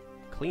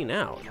clean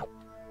out.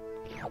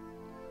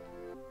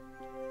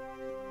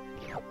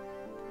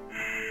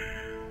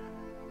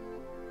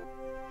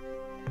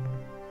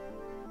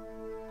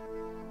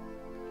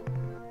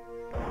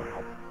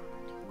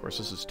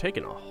 course, this is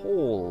taking a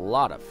whole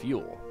lot of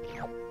fuel.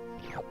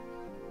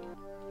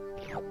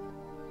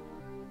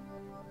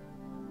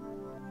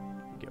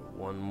 Get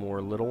one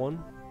more little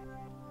one.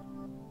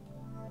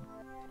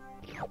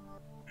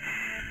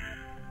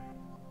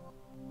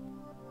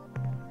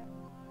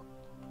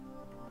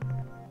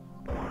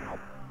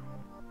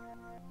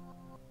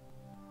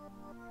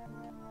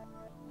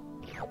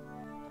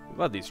 I'm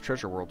glad these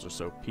treasure worlds are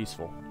so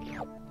peaceful.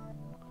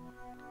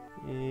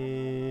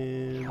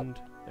 And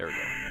there we go.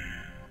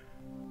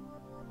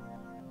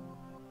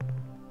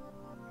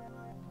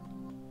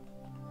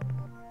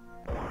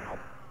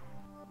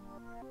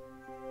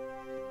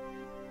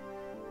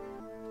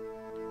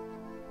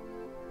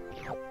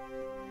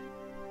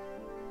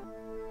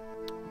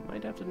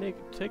 Might have to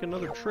take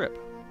another trip.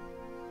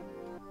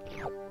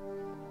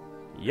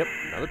 Yep,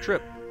 another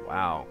trip.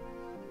 Wow.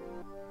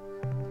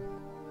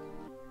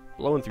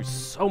 Blowing through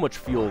so much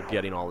fuel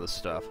getting all this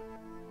stuff.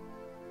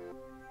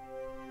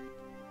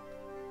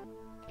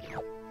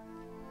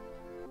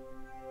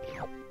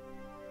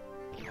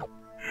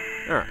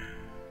 Alright.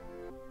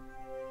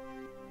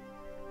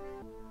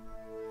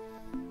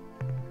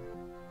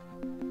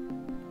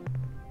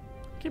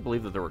 Can't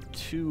believe that there were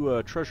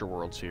two treasure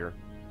worlds here.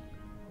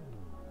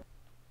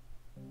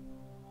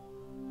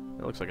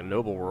 That looks like a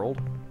noble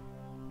world.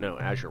 No,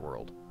 Azure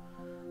world.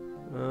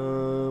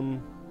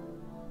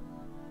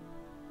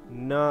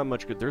 Not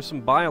much good. There's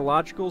some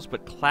biologicals,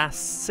 but class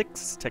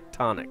 6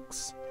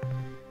 tectonics.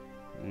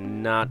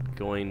 Not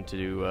going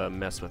to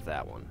mess with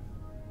that one.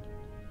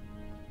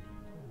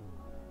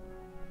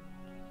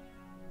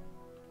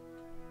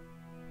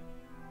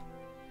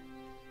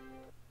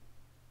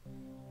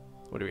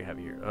 What do we have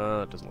here?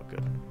 It doesn't look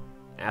good.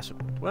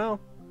 Acid world. Well,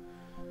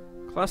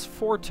 class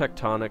 4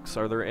 tectonics.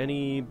 Are there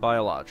any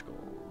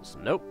biologicals?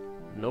 Nope.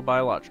 No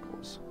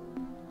biologicals.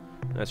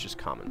 That's just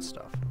common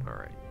stuff.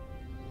 Alright.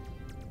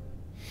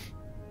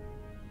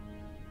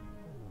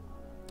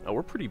 Oh,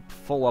 we're pretty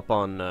full up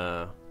on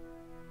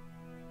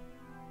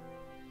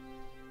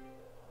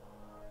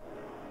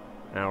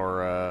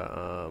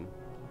our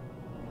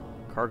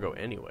cargo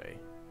anyway.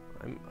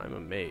 I'm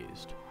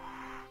amazed.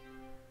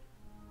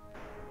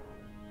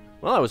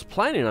 Well, I was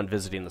planning on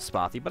visiting the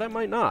Spothy, but I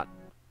might not.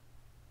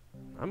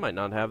 I might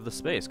not have the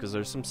space, because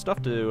there's some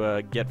stuff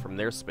to get from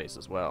their space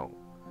as well.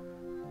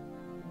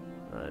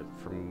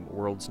 From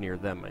worlds near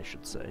them, I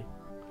should say.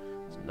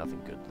 There's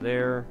nothing good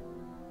there.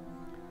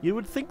 You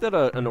would think that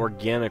an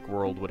organic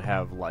world would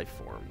have life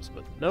forms,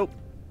 but nope.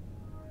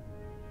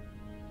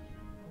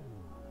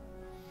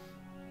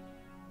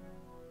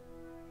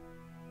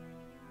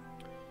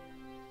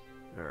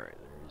 Alright,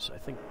 there's, I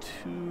think,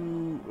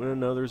 two...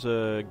 no, there's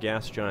a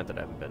gas giant that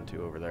I haven't been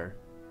to over there.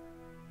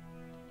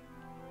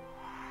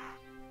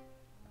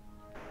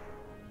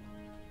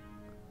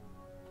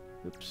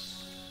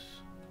 Oops.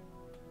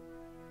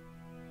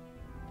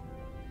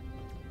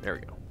 There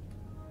we go.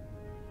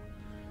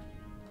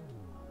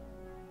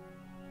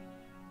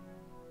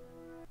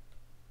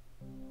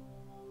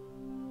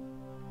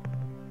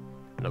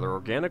 Another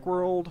organic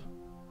world.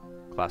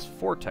 Class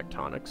 4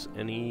 tectonics.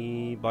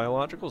 Any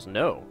biologicals?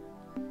 No.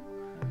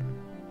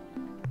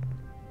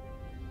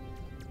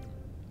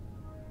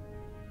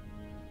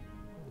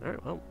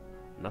 Alright, well,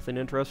 nothing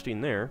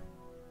interesting there.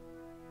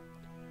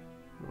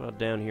 What about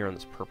down here on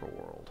this purple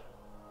world?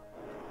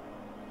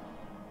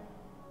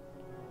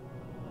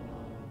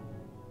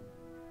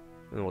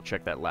 And then we'll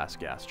check that last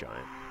gas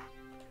giant.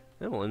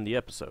 Then we'll end the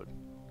episode.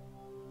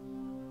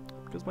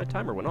 Because my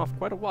timer went off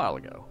quite a while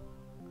ago.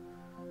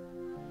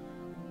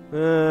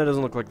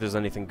 Doesn't look like there's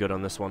anything good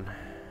on this one.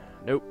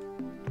 Nope.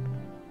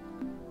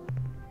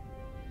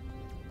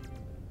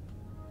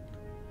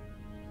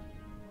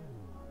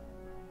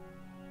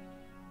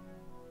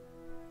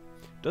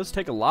 Does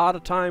take a lot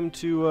of time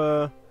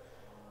to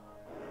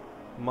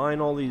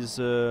mine all these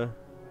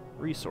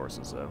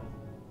resources, though.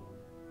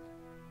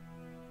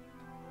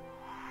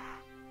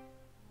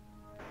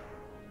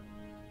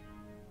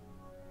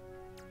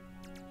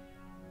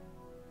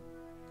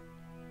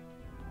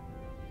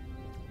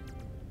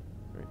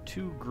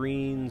 Two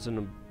greens and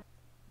a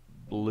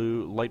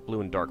blue, light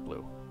blue and dark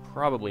blue.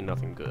 Probably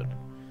nothing good.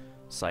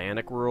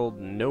 Cyanic world,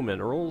 no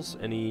minerals.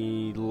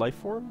 Any life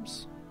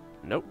forms?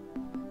 Nope.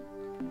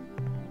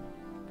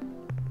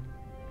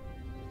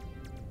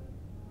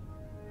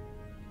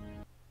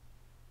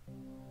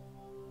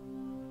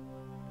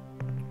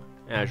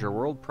 Azure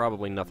world,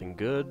 probably nothing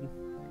good.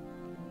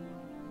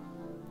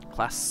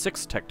 Class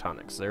 6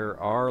 tectonics. There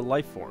are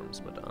life forms,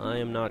 but I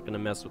am not going to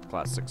mess with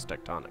class 6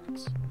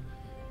 tectonics.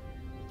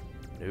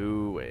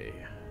 No way.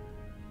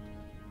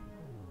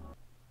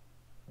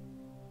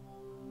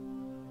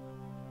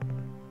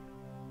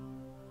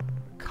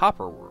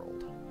 Copper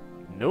world.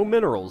 No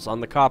minerals on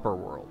the copper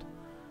world.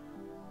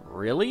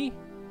 Really?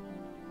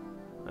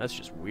 That's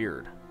just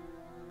weird.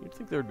 You'd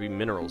think there would be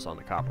minerals on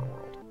the copper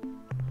world.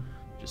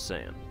 Just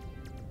saying.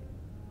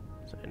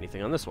 Is there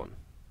anything on this one?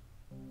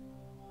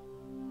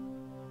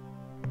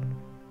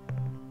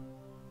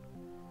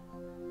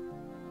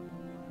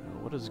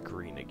 What is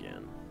green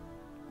again?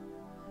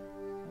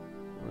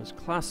 There's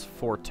class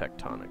 4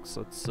 tectonics.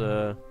 Let's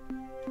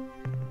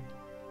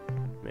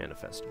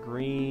manifest.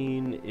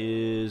 Green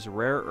is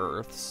rare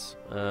earths.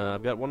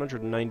 I've got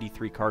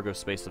 193 cargo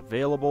space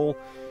available,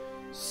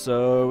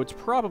 so it's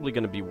probably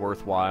going to be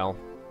worthwhile.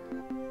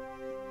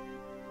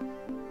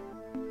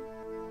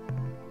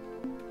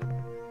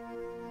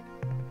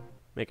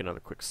 Make another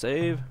quick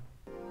save.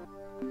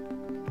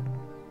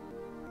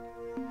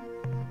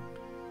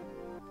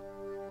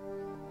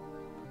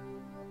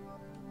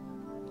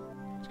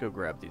 Let's go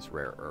grab these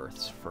rare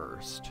earths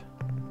first.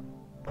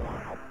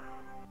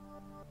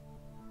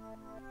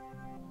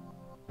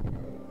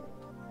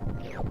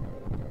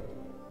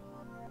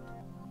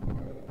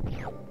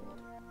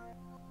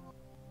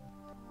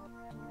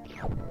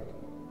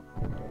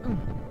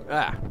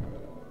 Ah!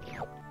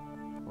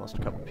 Lost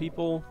a couple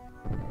people.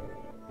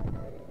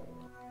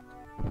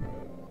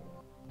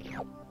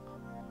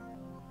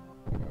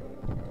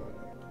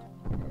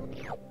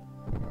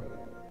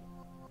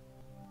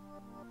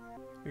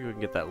 Maybe we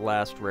can get that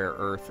last rare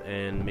earth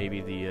and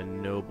maybe the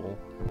noble.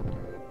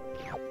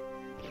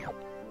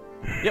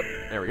 Yep,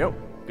 there we go.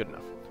 Good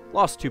enough.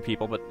 Lost 2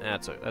 people, but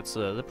that's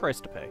the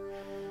price to pay.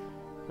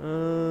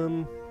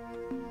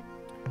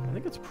 I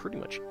think that's pretty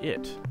much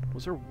it.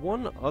 Was there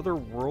one other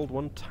world,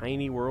 one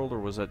tiny world, or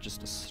was that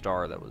just a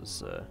star that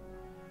was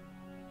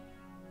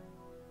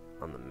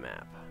on the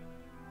map?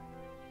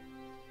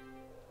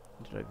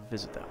 Did I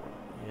visit that one?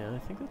 Yeah, I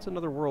think that's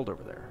another world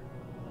over there.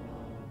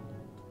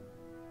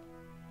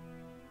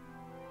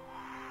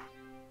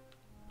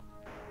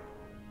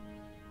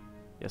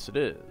 Yes, it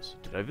is.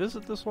 Did I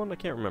visit this one? I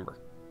can't remember.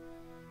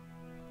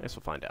 I guess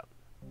we'll find out.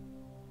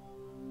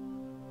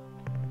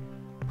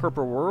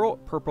 Purple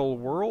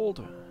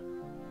world?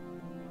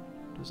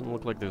 Doesn't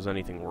look like there's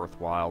anything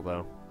worthwhile,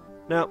 though.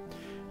 No.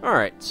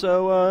 Alright,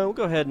 so we'll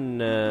go ahead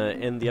and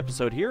end the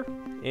episode here.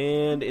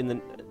 And in the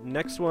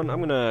next one, I'm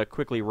going to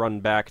quickly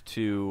run back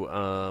to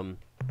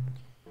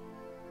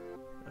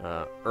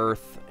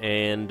Earth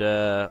and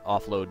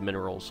offload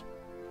minerals.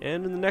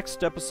 And in the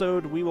next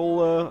episode, we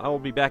will I will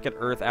be back at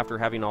Earth after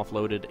having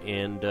offloaded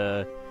and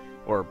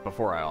or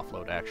before I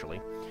offload,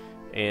 actually.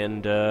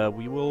 And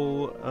we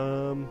will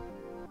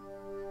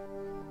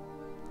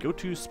go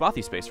to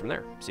Spothy Space from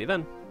there. See you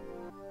then.